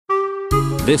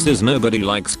This is Nobody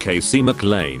Likes Casey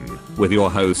McLean, with your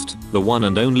host, the one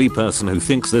and only person who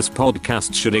thinks this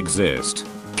podcast should exist,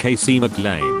 Casey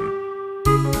McLean.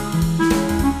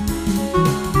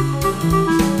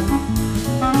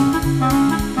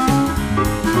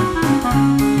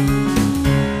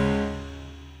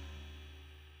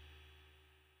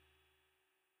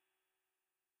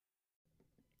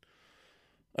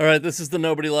 All right, this is the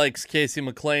Nobody Likes Casey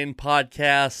McLean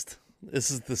podcast.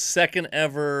 This is the second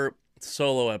ever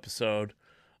solo episode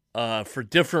for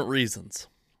different reasons.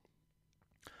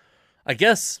 I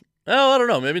guess, I don't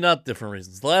know, maybe not different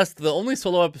reasons. The only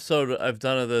solo episode I've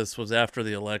done of this was after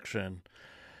the election.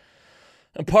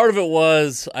 And part of it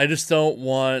was, I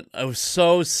was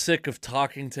so sick of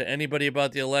talking to anybody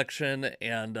about the election.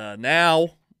 And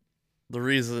now, the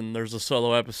reason there's a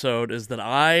solo episode is that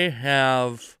I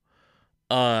have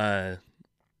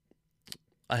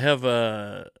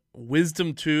a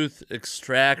wisdom tooth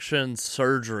extraction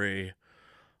surgery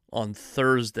on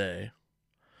Thursday.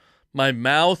 My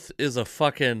mouth is a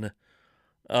fucking,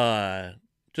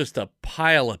 just a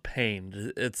pile of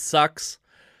pain. It sucks.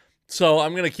 So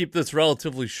I'm going to keep this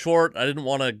relatively short. I didn't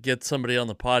want to get somebody on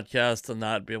the podcast and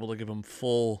not be able to give them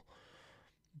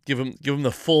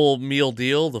the full meal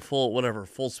deal, the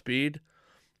full speed.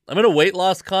 I'm in a weight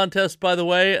loss contest, by the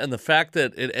way, and the fact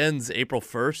that it ends April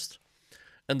 1st,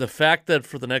 and the fact that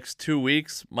for the next 2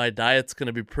 weeks, my diet's going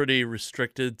to be pretty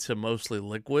restricted to mostly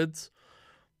liquids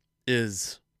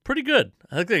is pretty good.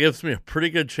 I think that gives me a pretty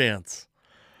good chance.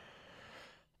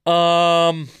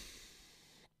 God.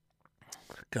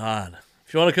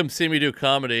 If you want to come see me do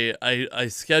comedy, I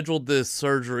scheduled this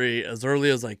surgery as early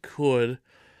as I could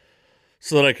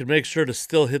so that I could make sure to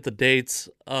still hit the dates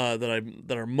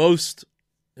that are most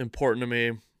important to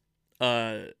me.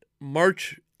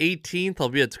 March 18th, I'll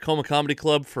be at Tacoma Comedy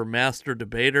Club for Master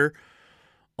Debater.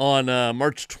 On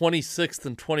March 26th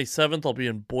and 27th, I'll be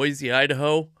in Boise,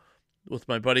 Idaho with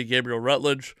my buddy Gabriel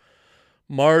Rutledge.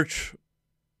 April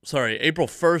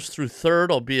 1st through 3rd,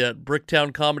 I'll be at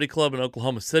Bricktown Comedy Club in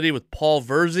Oklahoma City with Paul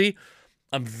Verzi.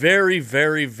 I'm very,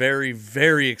 very, very,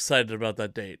 very excited about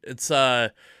that date. It's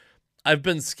I've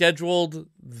been scheduled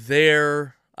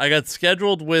there. I got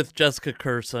scheduled with Jessica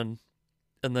Curson,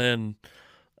 and then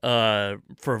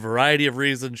for a variety of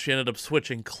reasons, she ended up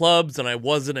switching clubs, and I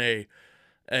wasn't a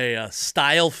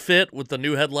style fit with the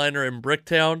new headliner in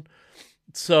Bricktown.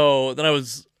 So then I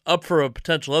was up for a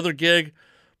potential other gig,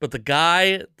 but the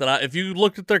guy if you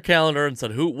looked at their calendar and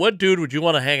said, what dude would you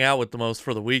want to hang out with the most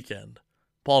for the weekend?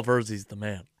 Paul Verzi's the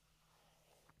man.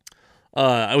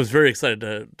 I was very excited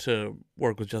to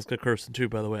work with Jessica Curson too,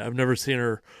 by the way. I've never seen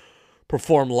her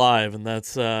perform live, and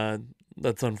that's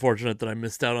unfortunate that I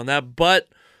missed out on that. But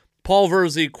Paul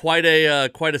Verzi, quite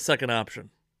a second option.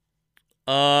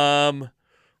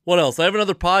 What else? I have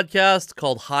another podcast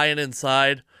called High and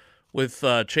Inside with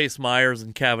Chase Myers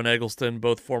and Kevin Eggleston,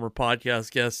 both former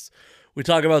podcast guests. We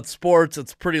talk about sports.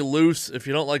 It's pretty loose. If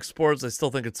you don't like sports, I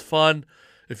still think it's fun.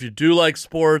 If you do like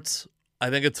sports, I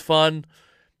think it's fun.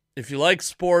 If you like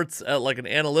sports at like an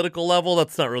analytical level,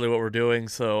 that's not really what we're doing.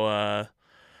 So,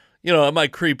 it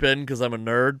might creep in because I'm a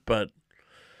nerd, but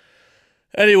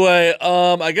anyway,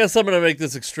 I guess I'm going to make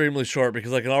this extremely short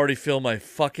because I can already feel my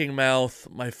fucking mouth.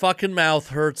 My fucking mouth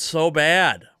hurts so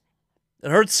bad.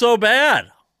 It hurts so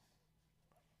bad.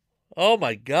 Oh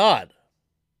my God.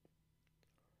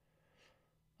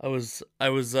 I was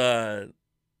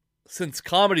since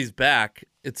comedy's back,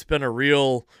 it's been a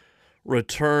real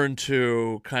return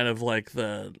to kind of like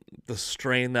the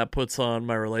strain that puts on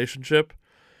my relationship,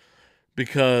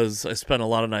 because I spent a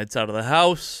lot of nights out of the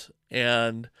house,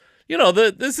 and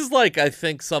this is like, I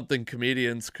think something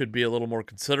comedians could be a little more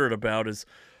considerate about is,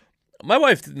 my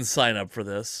wife didn't sign up for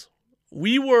this.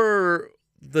 When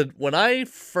I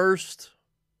first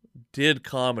did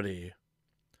comedy,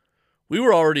 we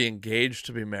were already engaged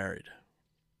to be married.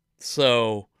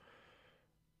 So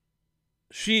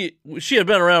she had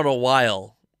been around a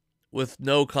while with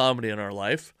no comedy in our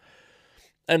life.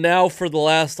 And now for the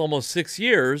last almost 6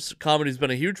 years, comedy's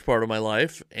been a huge part of my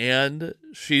life, and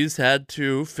she's had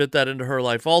to fit that into her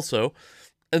life also.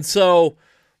 And so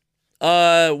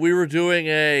we were doing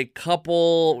a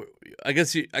couple, I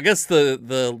guess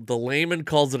the layman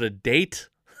calls it a date.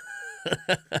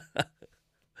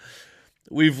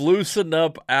 We've loosened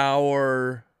up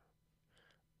our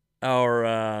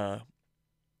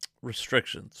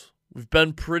restrictions. We've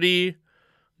been pretty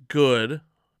good,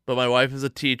 but my wife is a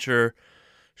teacher.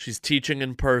 She's teaching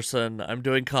in person. I'm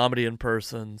doing comedy in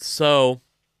person. So,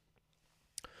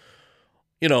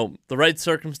 the right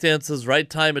circumstances, right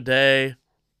time of day,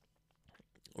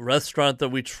 a restaurant that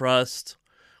we trust.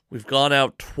 We've gone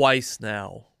out twice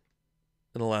now.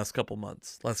 in the last couple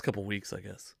months. Last couple weeks, I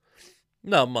guess.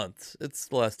 No, months. It's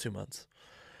the last 2 months.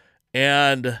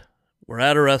 And we're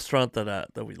at a restaurant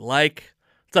that we like.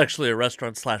 It's actually a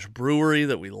restaurant / brewery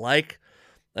that we like.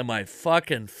 And my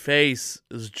fucking face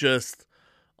is just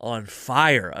on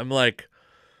fire. I'm like,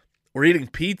 we're eating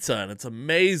pizza, and it's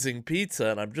amazing pizza,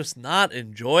 and I'm just not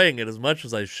enjoying it as much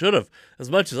as I should have, as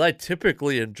much as I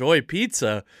typically enjoy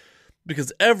pizza,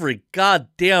 because every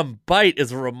goddamn bite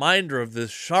is a reminder of this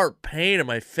sharp pain in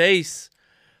my face.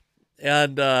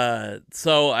 And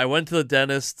so I went to the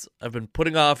dentist. I've been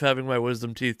putting off having my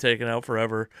wisdom teeth taken out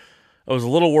forever. I was a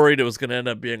little worried it was going to end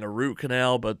up being a root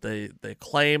canal, but they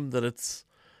claim that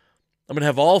I'm going to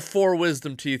have all 4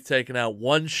 wisdom teeth taken out,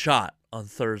 one shot on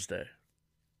Thursday.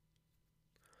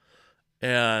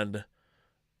 And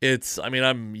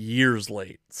I'm years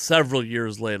late, several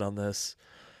years late on this.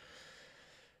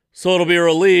 So it'll be a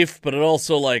relief, but it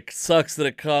also sucks that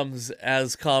it comes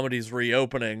as comedy's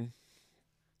reopening.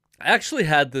 I actually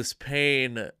had this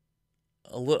pain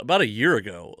about a year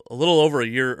ago, a little over a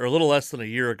year, or a little less than a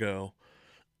year ago.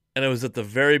 And it was at the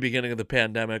very beginning of the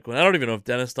pandemic, when I don't even know if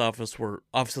dentist offices were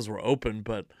open,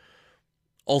 but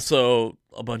also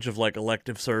a bunch of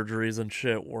elective surgeries and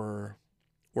shit were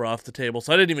off the table.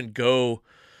 So I didn't even go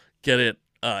get it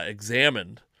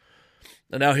examined.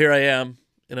 And now here I am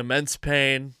in immense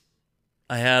pain.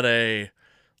 I had a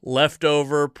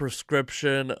leftover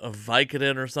prescription of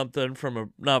Vicodin or something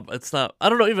I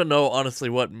don't even know honestly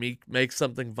what makes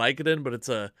something Vicodin, but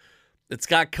it's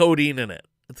got codeine in it.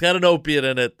 It's got an opiate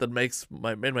in it that made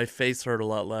my face hurt a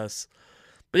lot less.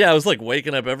 But yeah, I was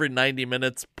waking up every 90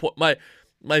 minutes.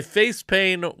 My face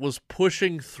pain was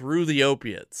pushing through the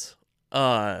opiates.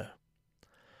 So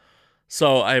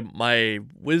my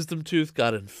wisdom tooth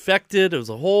got infected. It was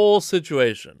a whole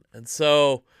situation. And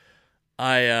so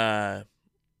they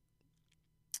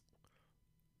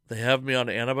have me on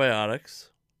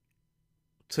antibiotics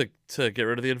to get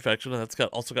rid of the infection, and that's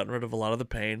also gotten rid of a lot of the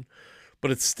pain.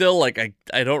 But it's still I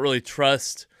don't really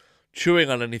trust chewing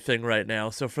on anything right now.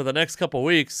 So for the next couple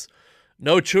weeks,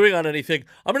 no chewing on anything.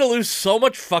 I'm going to lose so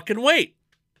much fucking weight.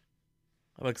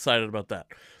 I'm excited about that.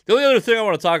 The only other thing I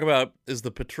want to talk about is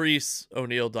the Patrice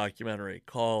O'Neal documentary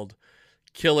called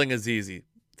Killing Is Easy.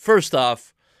 First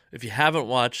off, if you haven't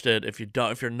watched it, if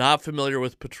you're not familiar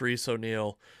with Patrice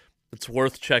O'Neal, it's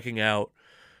worth checking out.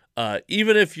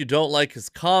 Even if you don't like his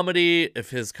comedy,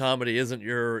 if his comedy isn't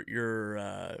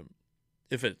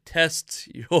if it tests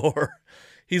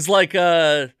he's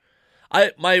I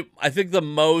think the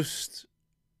most.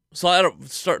 So I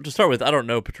don't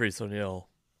know Patrice O'Neal.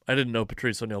 I didn't know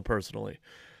Patrice O'Neal personally.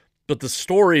 But the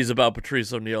stories about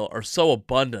Patrice O'Neal are so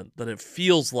abundant that it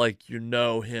feels like you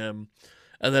know him.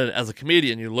 And then as a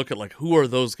comedian, you look at who are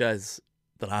those guys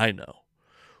that I know?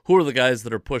 Who are the guys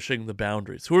that are pushing the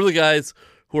boundaries? Who are the guys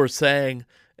who are saying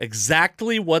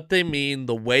exactly what they mean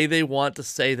the way they want to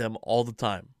say them all the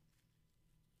time?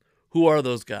 Who are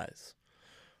those guys?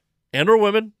 And or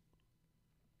women?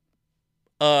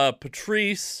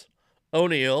 Patrice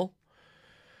O'Neal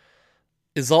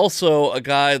is also a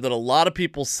guy that a lot of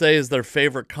people say is their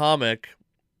favorite comic.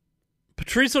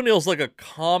 Patrice O'Neal's a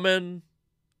common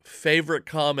favorite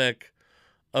comic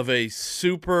of a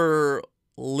super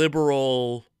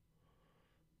liberal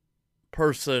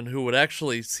person who would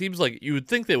actually, seems like you would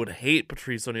think they would hate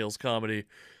Patrice O'Neal's comedy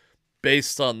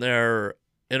based on their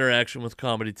interaction with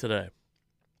comedy today.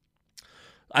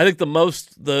 I think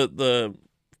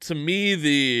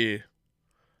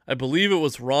I believe it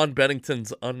was Ron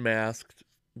Bennington's Unmasked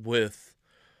with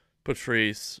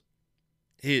Patrice.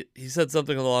 He said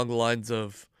something along the lines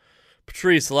of,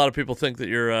 Patrice, a lot of people think that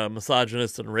you're a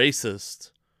misogynist and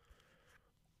racist.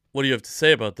 What do you have to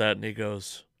say about that? And he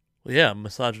goes, well, yeah, I'm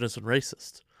misogynist and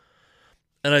racist.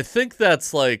 And I think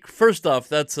that's first off,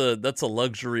 that's a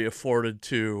luxury afforded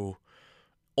to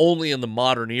only in the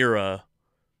modern era,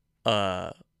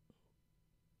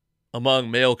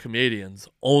 among male comedians,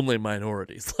 only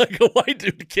minorities. A white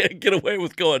dude can't get away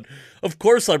with going, of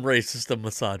course I'm racist and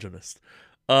misogynist.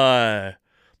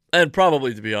 And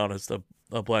probably, to be honest, a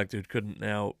black dude couldn't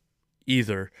now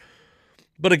either.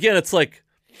 But again, it's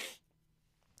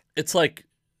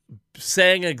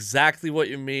saying exactly what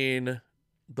you mean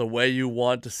the way you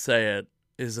want to say it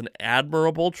is an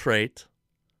admirable trait.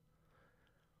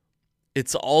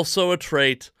 It's also a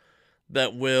trait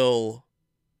that will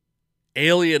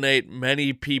alienate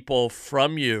many people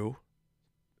from you.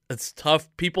 It's tough.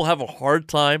 People have a hard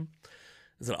time.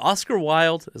 Is it Oscar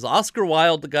Wilde? Is Oscar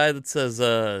Wilde the guy that says,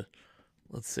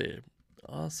 let's see,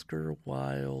 Oscar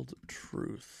Wilde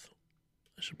truth?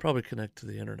 I should probably connect to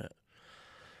the internet.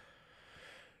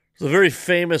 There's a very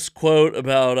famous quote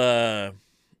about,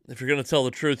 If you're going to tell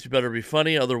the truth, you better be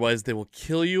funny, otherwise they will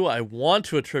kill you. I want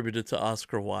to attribute it to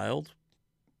Oscar Wilde,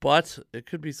 but it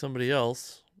could be somebody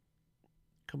else.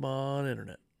 Come on,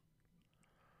 internet.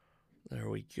 There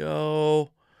we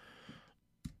go.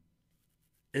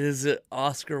 Is it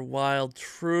Oscar Wilde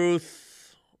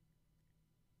truth?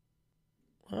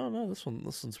 I don't know. This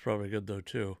one's probably good though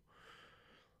too.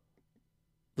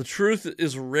 The truth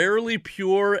is rarely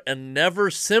pure and never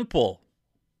simple.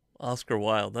 Oscar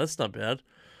Wilde. That's not bad.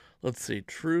 Let's see.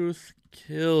 Truth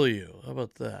kill you. How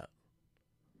about that?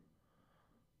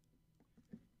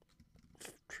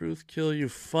 Truth kill you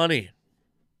funny.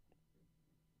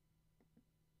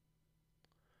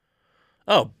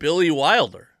 Oh, Billy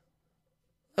Wilder.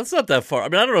 That's not that far. I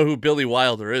mean, I don't know who Billy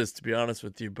Wilder is, to be honest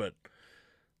with you, but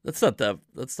that's not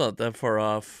that far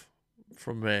off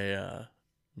from a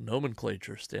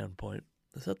nomenclature standpoint.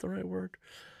 Is that the right word?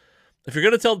 If you're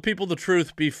going to tell people the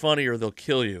truth, be funny or they'll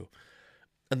kill you.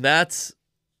 And that's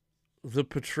the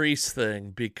Patrice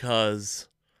thing, because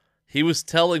he was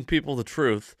telling people the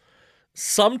truth.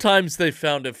 Sometimes they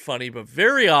found it funny, but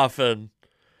very often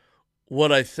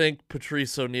what I think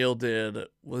Patrice O'Neal did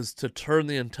was to turn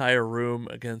the entire room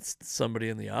against somebody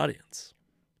in the audience.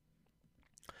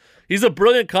 He's a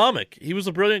brilliant comic. He was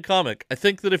a brilliant comic. I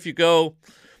think that if you go,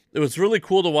 it was really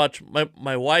cool to watch.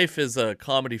 My wife is a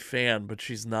comedy fan, but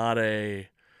she's not a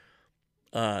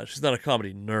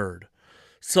comedy nerd.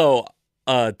 So,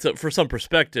 for some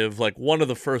perspective, like one of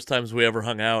the first times we ever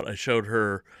hung out, I showed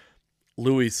her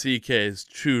Louis C.K.'s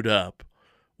Chewed Up,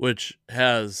 which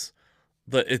has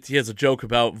he has a joke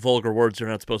about vulgar words you're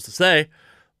not supposed to say,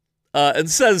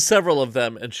 and says several of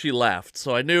them, and she laughed.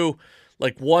 So I knew,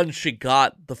 like, one, she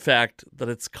got the fact that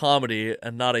it's comedy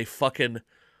and not a fucking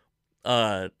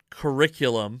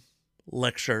curriculum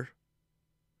lecture.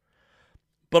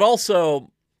 But also,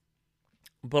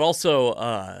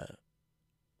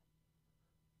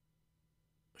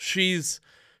 she has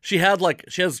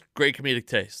great comedic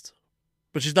taste,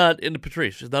 but she's not into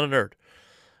Patrice. She's not a nerd.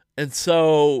 And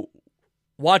so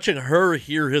watching her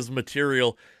hear his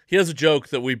material, he has a joke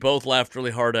that we both laughed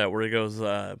really hard at where he goes,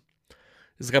 my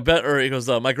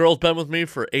girl's been with me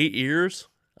for 8 years.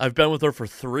 I've been with her for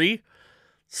 3.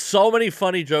 So many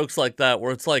funny jokes like that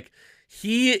where it's like,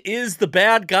 he is the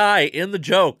bad guy in the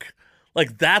joke.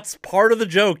 Like, that's part of the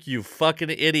joke, you fucking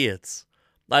idiots.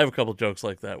 I have a couple jokes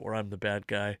like that where I'm the bad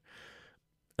guy.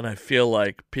 And I feel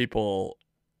like people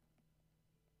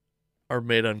are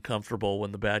made uncomfortable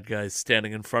when the bad guy's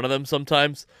standing in front of them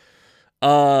sometimes.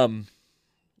 It's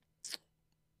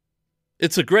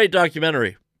a great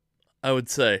documentary, I would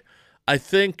say. I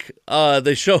think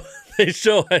they show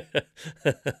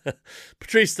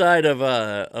Patrice died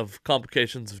of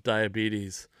complications of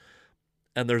diabetes,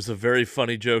 and there's a very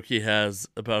funny joke he has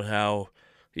about how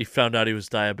he found out he was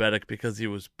diabetic because he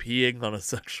was peeing on a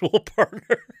sexual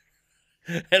partner,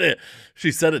 and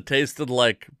she said it tasted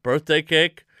like birthday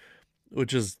cake,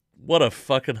 which is what a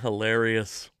fucking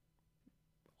hilarious,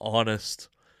 honest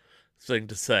thing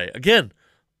to say. Again,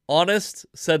 honest,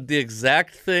 said the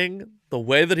exact thing, the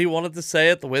way that he wanted to say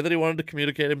it, the way that he wanted to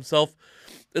communicate himself.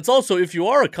 It's also, if you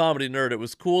are a comedy nerd, it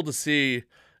was cool to see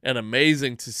and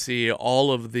amazing to see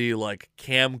all of the, like,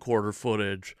 camcorder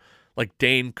footage. Like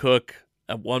Dane Cook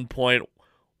at one point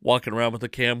walking around with a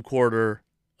camcorder,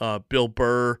 Bill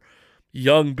Burr,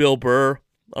 young Bill Burr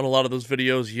on a lot of those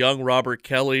videos, young Robert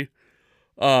Kelly.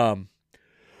 It's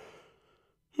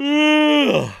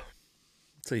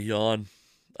a yawn.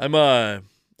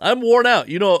 I'm worn out.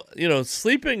 You know,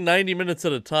 sleeping 90 minutes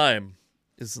at a time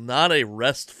is not a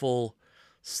restful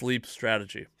sleep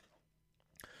strategy.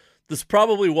 This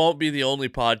probably won't be the only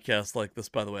podcast like this,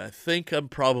 by the way. I think I'm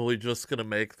probably just going to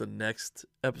make the next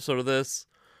episode of this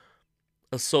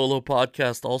a solo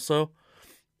podcast also.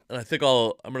 And I think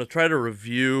I'm going to try to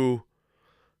review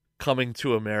Coming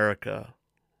to America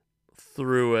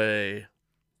through a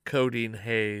codeine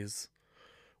haze,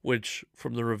 which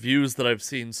from the reviews that I've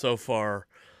seen so far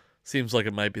seems like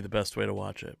it might be the best way to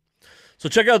watch it. So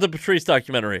check out the Patrice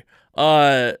documentary.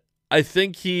 I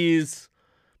think he's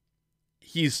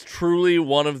truly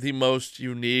one of the most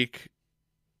unique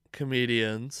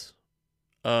comedians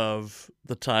of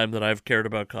the time that I've cared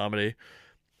about comedy.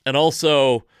 And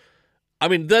also, I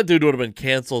mean, that dude would have been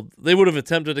canceled. They would have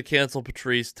attempted to cancel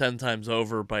Patrice 10 times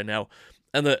over by now.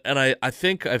 And I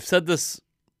think I've said this,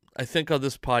 I think on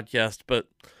this podcast, but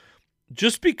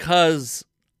just because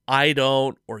I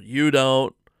don't or you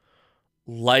don't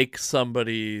like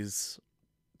somebody's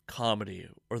comedy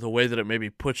or the way that it maybe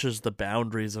pushes the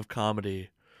boundaries of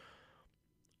comedy,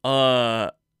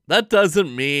 that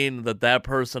doesn't mean that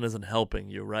person isn't helping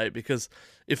you, right? Because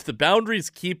if the boundaries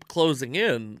keep closing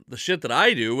in, the shit that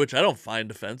I do, which I don't find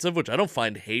offensive, which I don't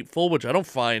find hateful, which I don't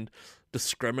find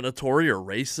discriminatory or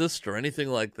racist or anything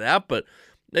like that, but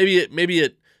maybe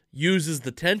it uses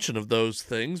the tension of those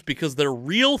things because they're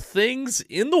real things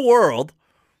in the world.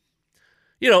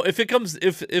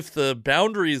 If the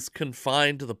boundary is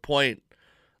confined to the point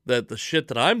that the shit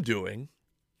that I'm doing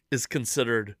is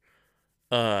considered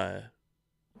offensive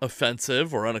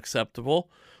or unacceptable,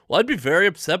 well, I'd be very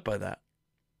upset by that.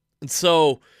 And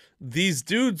so these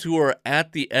dudes who are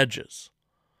at the edges,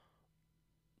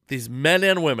 these men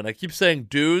and women, I keep saying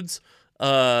dudes,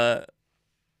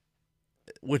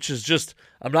 which is just,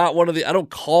 I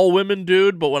don't call women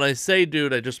dude, but when I say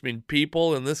dude, I just mean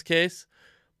people in this case.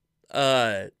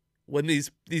 When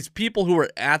these people who are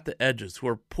at the edges, who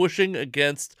are pushing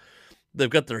against, they've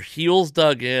got their heels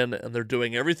dug in and they're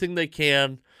doing everything they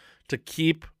can to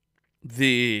keep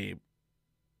the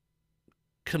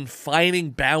confining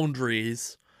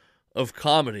boundaries of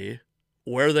comedy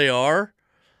where they are,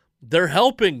 they're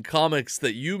helping comics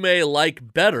that you may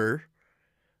like better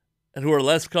and who are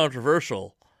less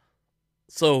controversial.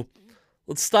 So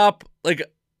let's stop. Like,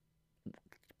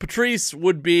 Patrice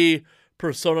would be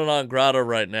persona non grata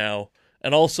right now,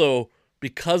 and also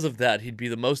because of that, he'd be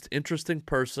the most interesting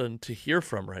person to hear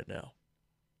from right now.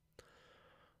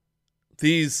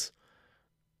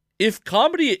 If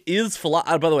comedy is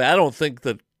by the way, I don't think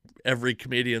that every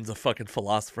comedian's a fucking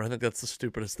philosopher. I think that's the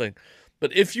stupidest thing.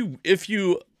 But if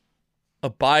you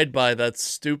abide by that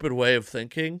stupid way of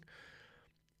thinking,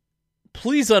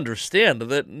 please understand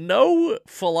that no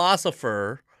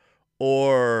philosopher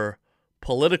or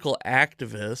political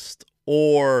activist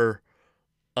or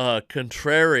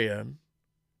contrarian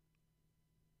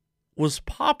was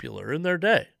popular in their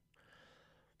day.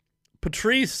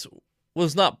 Patrice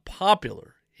was not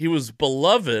popular. He was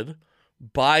beloved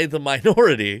by the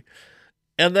minority.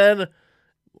 And then,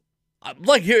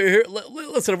 like,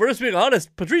 listen, if we're just being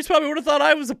honest, Patrice probably would have thought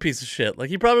I was a piece of shit. Like,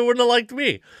 he probably wouldn't have liked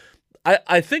me.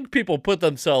 I think people put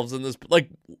themselves in this, like,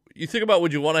 you think about,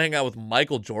 would you want to hang out with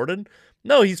Michael Jordan?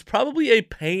 No, he's probably a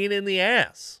pain in the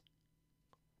ass.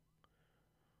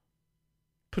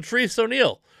 Patrice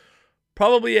O'Neal,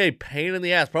 probably a pain in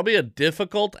the ass, probably a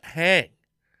difficult hang,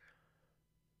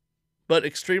 but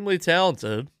extremely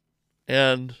talented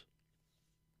and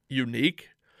unique.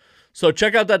 So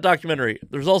check out that documentary.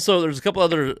 There's a couple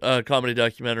other comedy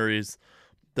documentaries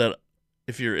that,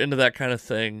 if you're into that kind of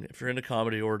thing, if you're into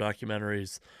comedy or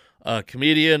documentaries,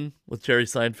 Comedian with Jerry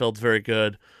Seinfeld's very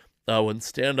good. When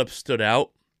Stand-Up Stood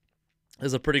Out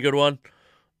is a pretty good one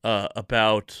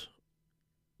about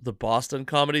the Boston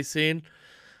comedy scene.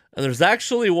 And there's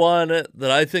actually one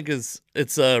that I think it's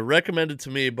recommended to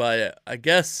me by, I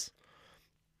guess,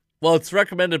 well, it's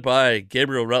recommended by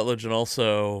Gabriel Rutledge and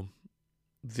also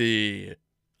the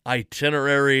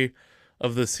itinerary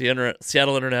of the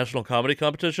Seattle International Comedy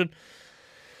Competition.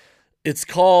 It's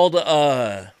called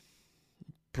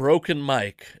Broken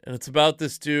Mike, and it's about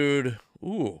this dude,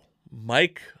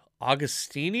 Mike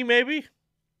Augustini, maybe,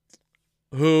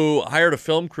 who hired a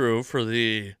film crew for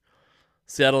the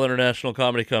Seattle International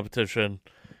Comedy Competition,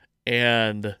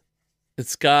 and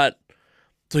so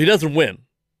he doesn't win.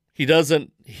 I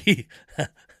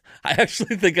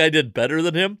actually think I did better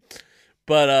than him,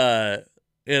 but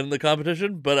in the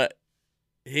competition, but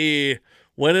he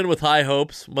went in with high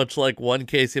hopes, much like one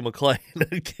Casey McLean,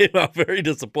 and came out very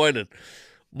disappointed,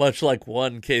 much like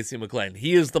one Casey McLean.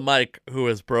 He is the Mike who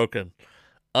is broken.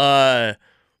 There's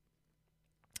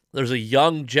a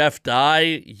young Jeff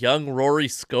Dye, young Rory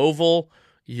Scovel,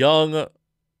 young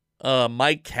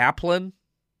Mike Kaplan,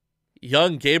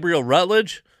 young Gabriel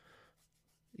Rutledge,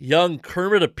 young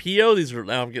Kermit Apio.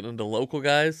 Now I'm getting into local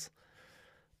guys.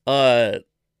 That's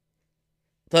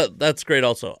great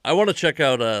also. I want to check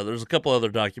out, there's a couple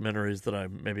other documentaries that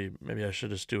maybe I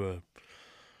should just do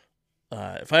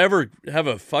if I ever have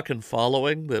a fucking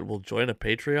following that will join a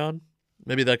Patreon,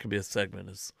 maybe that could be a segment,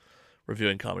 is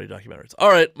reviewing comedy documentaries. All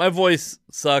right, my voice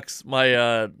sucks.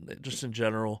 Just in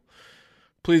general,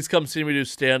 please come see me do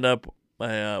stand-up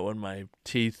when my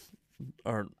teeth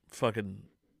aren't fucking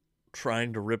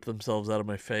trying to rip themselves out of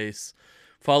my face.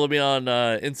 Follow me on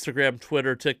Instagram,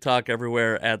 Twitter, TikTok,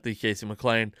 everywhere at the Casey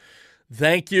McLean.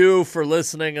 Thank you for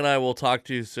listening, and I will talk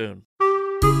to you soon.